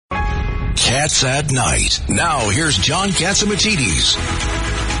Cats at Night. Now here's John Catsimatidis.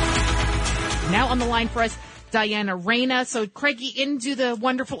 Now on the line for us, Diana Reyna. So, Craigie, into the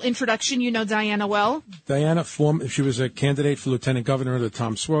wonderful introduction. You know Diana well. Diana, she was a candidate for lieutenant governor under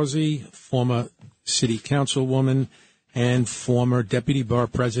Tom Suozzi, former city councilwoman, and former deputy borough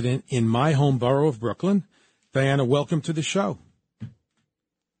president in my home borough of Brooklyn. Diana, welcome to the show.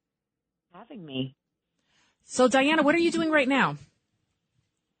 Having me. So, Diana, what are you doing right now?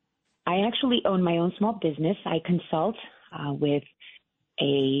 I actually own my own small business. I consult with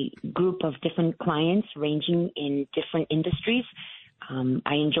a group of different clients ranging in different industries.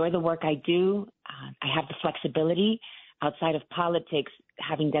 I enjoy the work I do. I have the flexibility outside of politics,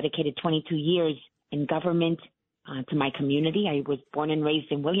 having dedicated 22 years in government to my community. I was born and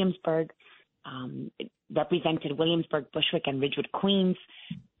raised in Williamsburg, represented Williamsburg, Bushwick, and Ridgewood, Queens.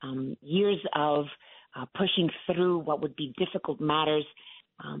 Years of pushing through what would be difficult matters.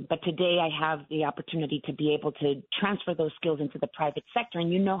 But today I have the opportunity to be able to transfer those skills into the private sector.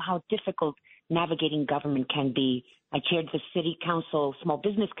 And you know how difficult navigating government can be. I chaired the City Council Small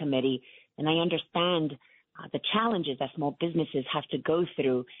Business Committee, and I understand the challenges that small businesses have to go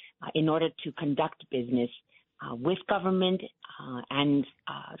through in order to conduct business with government and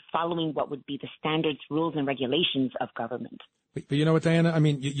following what would be the standards, rules, and regulations of government. But you know what, Diana? I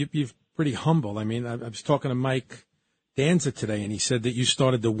mean, you're pretty humble. I mean, I was talking to Mike Danza today, and he said that you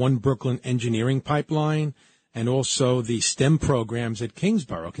started the One Brooklyn Engineering Pipeline and also the STEM programs at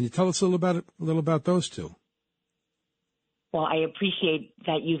Kingsborough. Can you tell us a little about those two? Well, I appreciate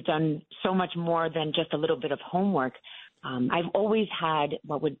that you've done so much more than just a little bit of homework. I've always had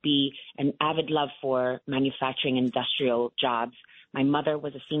what would be an avid love for manufacturing industrial jobs. My mother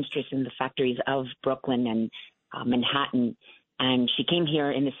was a seamstress in the factories of Brooklyn and Manhattan, and she came here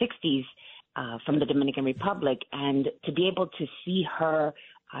in the 60s from the Dominican Republic, and to be able to see her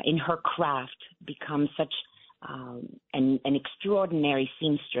in her craft become such an extraordinary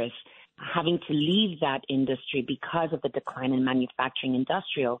seamstress, having to leave that industry because of the decline in manufacturing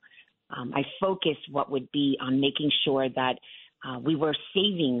industrial, I focused what would be on making sure that we were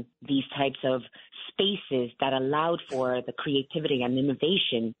saving these types of spaces that allowed for the creativity and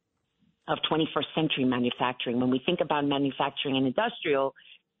innovation of 21st century manufacturing. When we think about manufacturing and industrial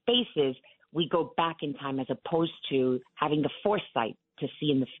spaces, we go back in time as opposed to having the foresight to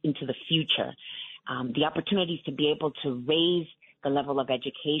see into the future. The opportunities to be able to raise the level of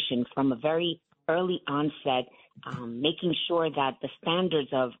education from a very early onset, making sure that the standards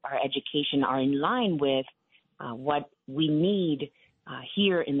of our education are in line with what we need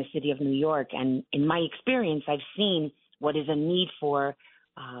here in the city of New York. And in my experience, I've seen what is a need for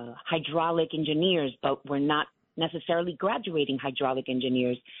hydraulic engineers, but we're not necessarily graduating hydraulic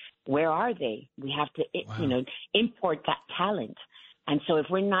engineers. Where are they? We have to, import that talent. And so if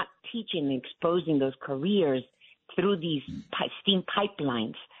we're not teaching and exposing those careers through these steam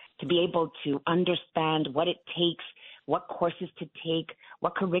pipelines to be able to understand what it takes, what courses to take,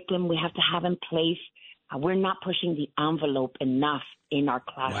 what curriculum we have to have in place, we're not pushing the envelope enough in our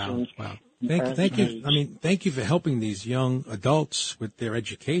classrooms. Wow. Thank you. I mean, thank you for helping these young adults with their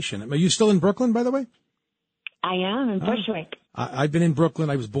education. Are you still in Brooklyn, by the way? I am in Bushwick. I've been in Brooklyn.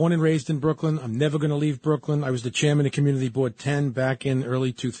 I was born and raised in Brooklyn. I'm never going to leave Brooklyn. I was the chairman of Community Board 10 back in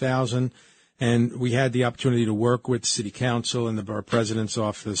early 2000, and we had the opportunity to work with City Council and the Borough President's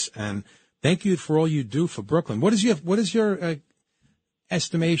office. And thank you for all you do for Brooklyn. What is your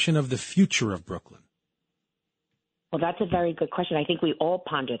estimation of the future of Brooklyn? Well, that's a very good question. I think we all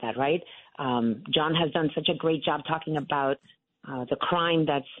ponder that, right? John has done such a great job talking about the crime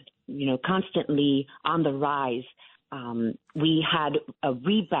that's constantly on the rise. We had a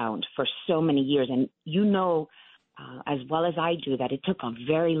rebound for so many years, and as well as I do that it took a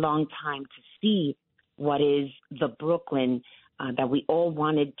very long time to see what is the Brooklyn that we all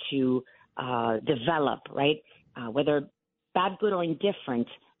wanted to develop, right? Whether bad, good, or indifferent,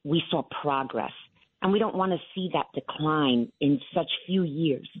 we saw progress. And we don't want to see that decline in such few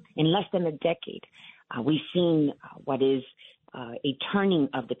years, in less than a decade. We've seen what is a turning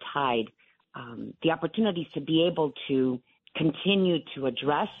of the tide, the opportunities to be able to continue to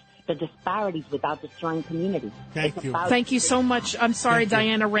address the disparities without destroying communities. Thank you. Thank you so much. I'm sorry,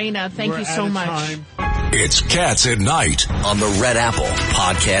 Diana Reyna. Thank you so much. It's Cats at Night on the Red Apple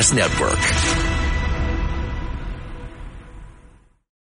Podcast Network.